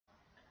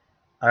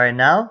Alright,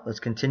 now let's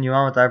continue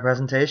on with our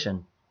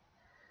presentation.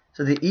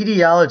 So the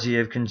etiology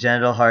of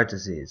congenital heart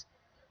disease.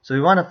 So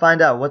we want to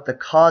find out what the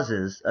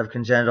causes of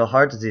congenital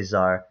heart disease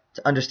are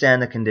to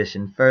understand the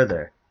condition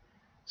further.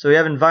 So we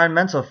have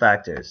environmental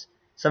factors.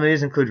 Some of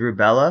these include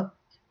rubella,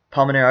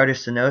 pulmonary artery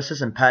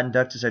stenosis, and patent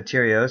ductus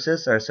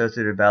arteriosus are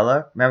associated with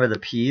rubella. Remember the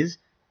P's,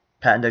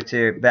 patent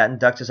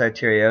ductus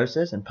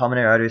arteriosus and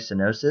pulmonary artery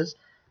stenosis.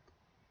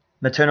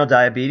 Maternal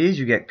diabetes,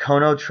 you get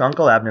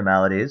conotruncal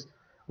abnormalities.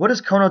 What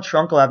does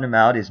conotruncal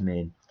abnormalities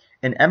mean?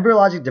 In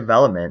embryologic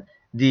development,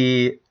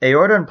 the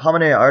aorta and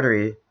pulmonary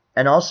artery,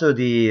 and also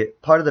the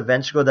part of the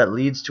ventricle that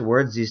leads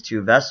towards these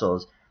two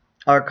vessels,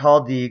 are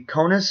called the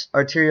conus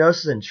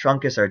arteriosus and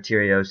truncus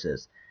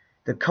arteriosus.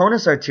 The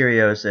conus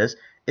arteriosus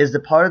is the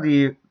part of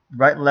the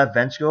right and left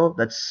ventricle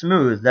that's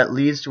smooth, that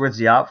leads towards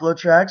the outflow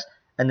tracts,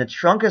 and the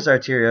truncus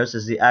arteriosus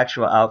is the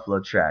actual outflow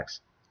tracts.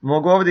 And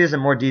we'll go over these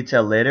in more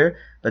detail later,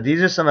 but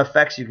these are some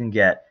effects you can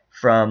get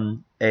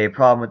from a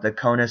problem with the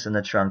conus and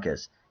the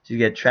truncus. So you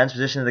get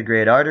transposition of the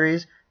great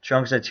arteries,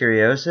 truncus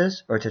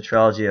arteriosus, or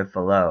tetralogy of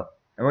Fallot.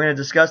 And we're going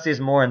to discuss these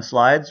more in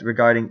slides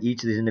regarding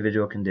each of these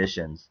individual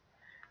conditions.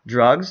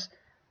 Drugs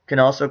can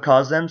also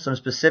cause them. Some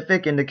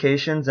specific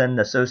indications and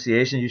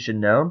associations you should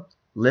know.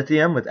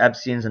 Lithium with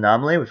Epstein's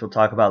anomaly, which we'll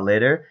talk about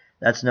later.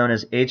 That's known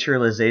as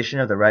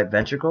atrialization of the right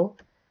ventricle.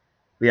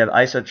 We have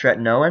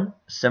isotretinoin,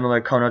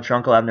 similar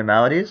conotruncal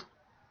abnormalities.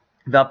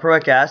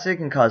 Valproic acid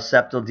can cause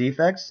septal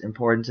defects,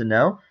 important to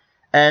know.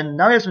 And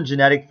now we have some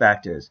genetic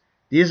factors.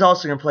 These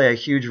also can play a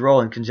huge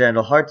role in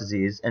congenital heart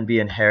disease and be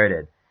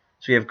inherited.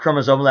 So we have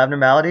chromosomal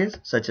abnormalities,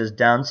 such as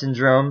Down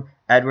syndrome,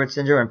 Edwards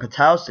syndrome, and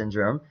Patau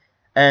syndrome.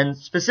 And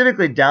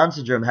specifically, Down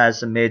syndrome has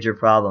some major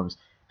problems.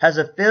 Has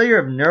a failure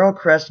of neural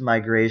crest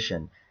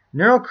migration.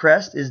 Neural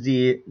crest is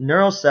the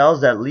neural cells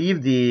that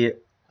leave the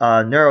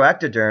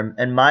neuroectoderm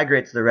and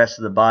migrate to the rest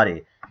of the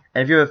body.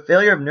 And if you have a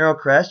failure of neural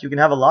crest, you can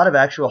have a lot of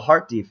actual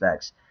heart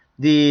defects.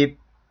 The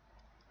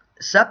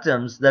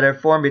septums that are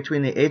formed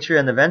between the atria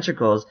and the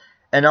ventricles,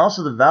 and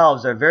also the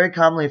valves, are very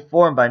commonly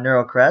formed by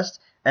neural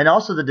crest, and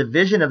also the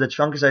division of the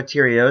truncus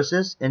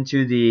arteriosus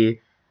into the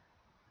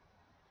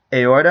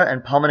aorta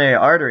and pulmonary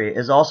artery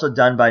is also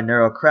done by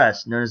neural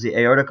crest, known as the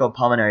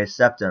aorticopulmonary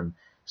septum.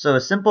 So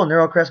a simple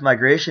neural crest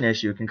migration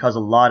issue can cause a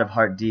lot of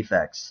heart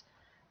defects.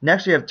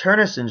 Next, we have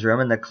Turner syndrome,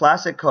 and the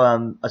classic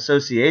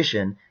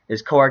association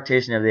is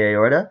coarctation of the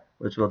aorta,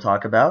 which we'll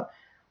talk about.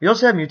 We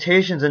also have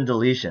mutations and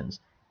deletions,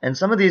 and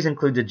some of these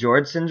include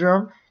DiGeorge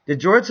syndrome.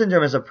 DiGeorge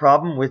syndrome is a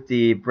problem with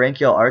the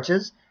branchial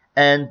arches,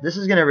 and this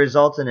is going to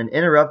result in an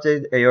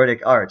interrupted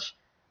aortic arch,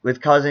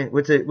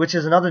 which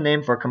is another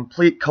name for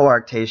complete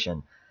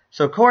coarctation.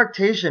 So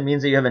coarctation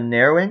means that you have a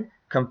narrowing.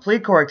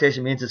 Complete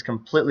coarctation means it's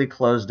completely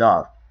closed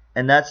off,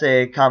 and that's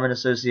a common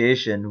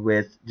association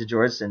with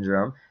DiGeorge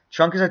syndrome.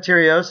 Truncus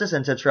arteriosus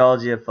and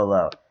tetralogy of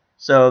Fallot.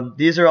 So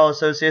these are all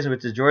associated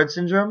with DiGeorge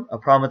syndrome, a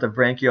problem with the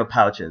branchial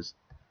pouches.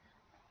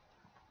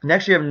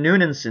 Next, you have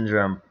Noonan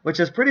syndrome, which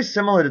is pretty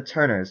similar to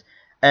Turner's,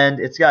 and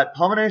it's got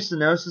pulmonary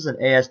stenosis and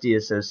ASD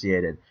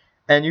associated.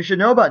 And you should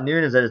know about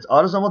Noonan is that it's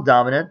autosomal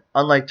dominant,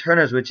 unlike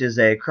Turner's, which is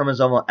a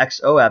chromosomal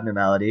XO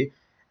abnormality.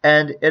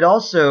 And it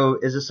also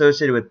is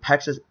associated with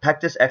pectus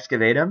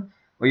excavatum,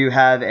 where you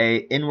have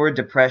an inward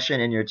depression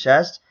in your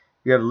chest,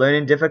 you have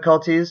learning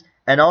difficulties,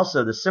 and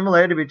also the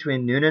similarity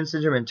between Noonan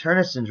syndrome and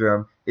Turner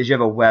syndrome is you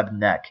have a webbed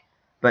neck.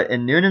 But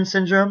in Noonan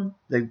syndrome,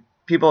 the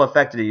people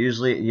affected are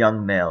usually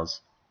young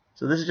males.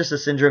 So this is just a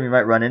syndrome you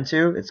might run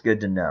into. It's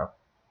good to know.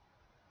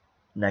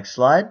 Next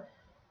slide.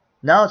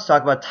 Now let's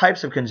talk about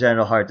types of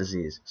congenital heart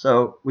disease.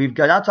 So we've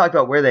now talked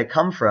about where they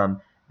come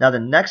from. Now the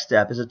next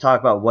step is to talk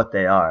about what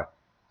they are.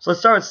 So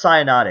let's start with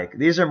cyanotic.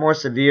 These are more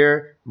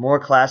severe, more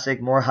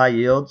classic, more high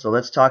yield. So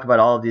let's talk about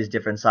all of these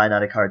different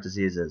cyanotic heart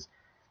diseases.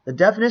 The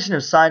definition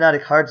of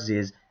cyanotic heart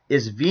disease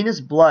is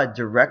venous blood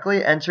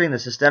directly entering the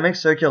systemic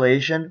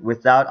circulation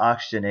without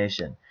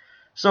oxygenation.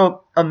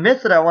 So a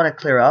myth that I want to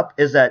clear up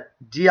is that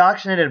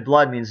deoxygenated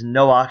blood means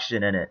no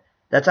oxygen in it.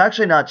 That's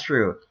actually not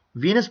true.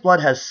 Venous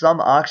blood has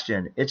some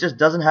oxygen. It just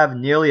doesn't have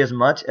nearly as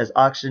much as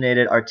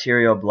oxygenated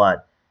arterial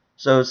blood.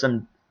 So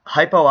some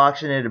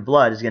hypooxygenated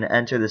blood is going to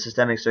enter the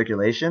systemic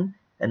circulation,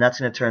 and that's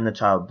going to turn the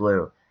child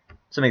blue.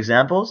 Some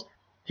examples.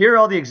 Here are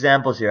all the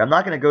examples here. I'm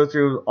not going to go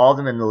through all of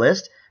them in the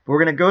list, but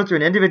we're going to go through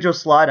an individual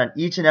slide on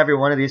each and every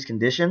one of these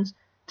conditions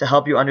to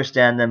help you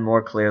understand them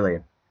more clearly.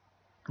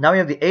 Now we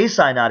have the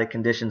acyanotic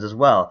conditions as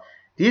well.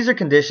 These are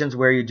conditions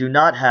where you do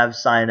not have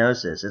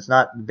cyanosis.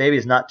 The baby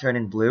is not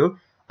turning blue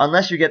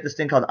unless you get this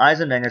thing called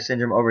Eisenmenger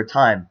syndrome over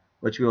time,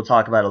 which we will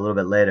talk about a little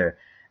bit later.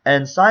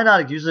 And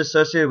cyanotic is usually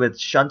associated with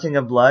shunting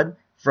of blood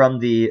from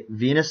the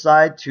venous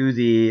side to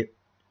the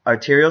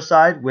arterial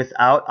side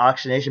without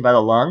oxygenation by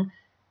the lung.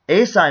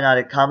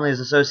 Acyanotic commonly is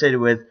associated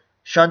with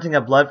shunting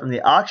of blood from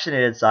the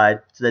oxygenated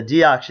side to the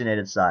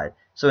deoxygenated side.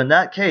 So in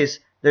that case,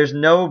 there's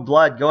no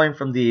blood going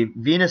from the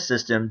venous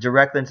system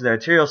directly into the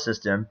arterial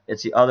system.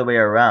 It's the other way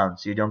around,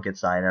 so you don't get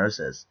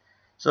cyanosis.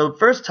 So the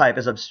first type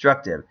is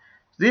obstructive.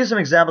 So these are some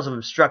examples of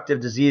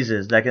obstructive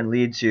diseases that can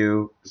lead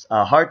to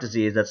heart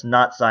disease that's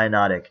not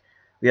cyanotic.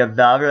 We have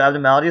valvular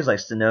abnormalities like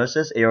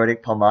stenosis,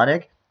 aortic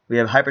pulmonic. We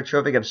have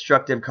hypertrophic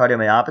obstructive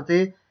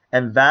cardiomyopathy,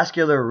 and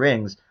vascular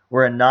rings,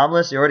 where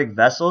anomalous aortic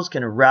vessels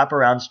can wrap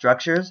around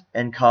structures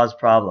and cause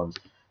problems.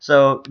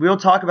 So we'll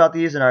talk about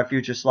these in our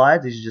future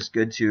slides. These are just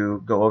good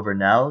to go over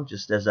now,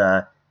 just as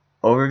an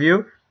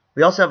overview.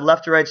 We also have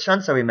left to right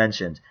shunts that we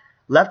mentioned.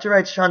 Left to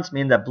right shunts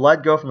mean that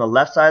blood go from the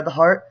left side of the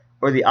heart,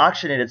 or the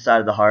oxygenated side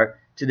of the heart,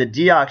 to the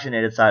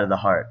deoxygenated side of the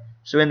heart.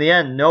 So in the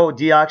end, no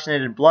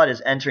deoxygenated blood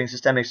is entering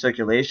systemic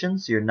circulation,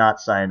 so you're not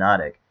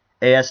cyanotic.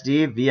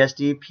 ASD,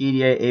 VSD,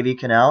 PDA, AV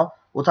canal.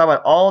 We'll talk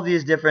about all of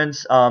these different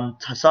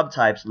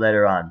subtypes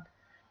later on.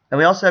 And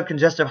we also have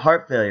congestive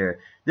heart failure.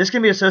 This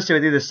can be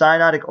associated with either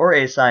cyanotic or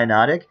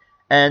acyanotic,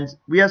 and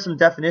we have some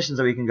definitions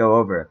that we can go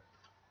over.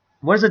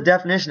 What is the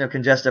definition of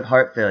congestive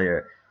heart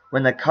failure?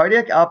 When the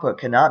cardiac output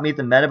cannot meet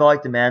the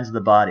metabolic demands of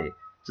the body.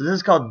 So this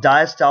is called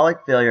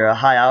diastolic failure, a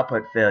high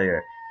output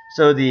failure.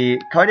 So the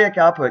cardiac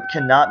output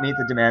cannot meet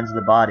the demands of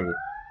the body.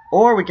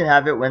 Or we can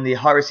have it when the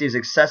heart receives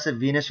excessive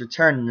venous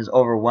return and is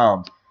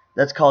overwhelmed.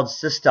 That's called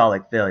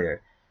systolic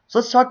failure. So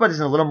let's talk about this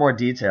in a little more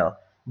detail.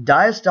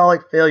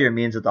 Diastolic failure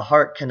means that the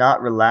heart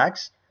cannot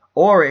relax,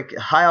 or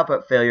high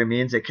output failure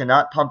means it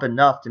cannot pump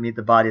enough to meet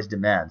the body's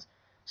demands.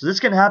 So this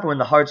can happen when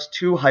the heart's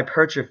too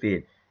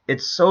hypertrophied.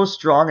 It's so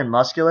strong and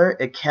muscular,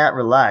 it can't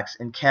relax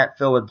and can't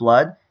fill with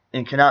blood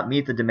and cannot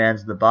meet the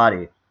demands of the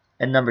body.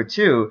 And number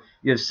two,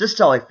 you have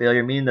systolic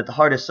failure, meaning that the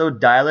heart is so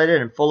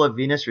dilated and full of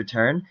venous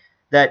return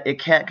that it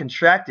can't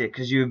contract it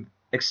because you've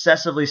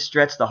excessively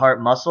stretched the heart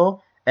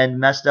muscle and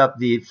messed up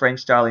the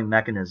Frank-Starling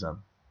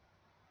mechanism.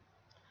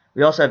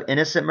 We also have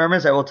innocent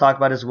murmurs that we'll talk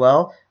about as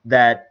well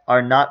that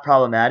are not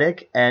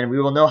problematic, and we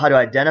will know how to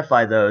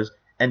identify those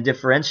and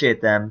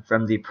differentiate them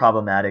from the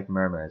problematic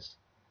murmurs.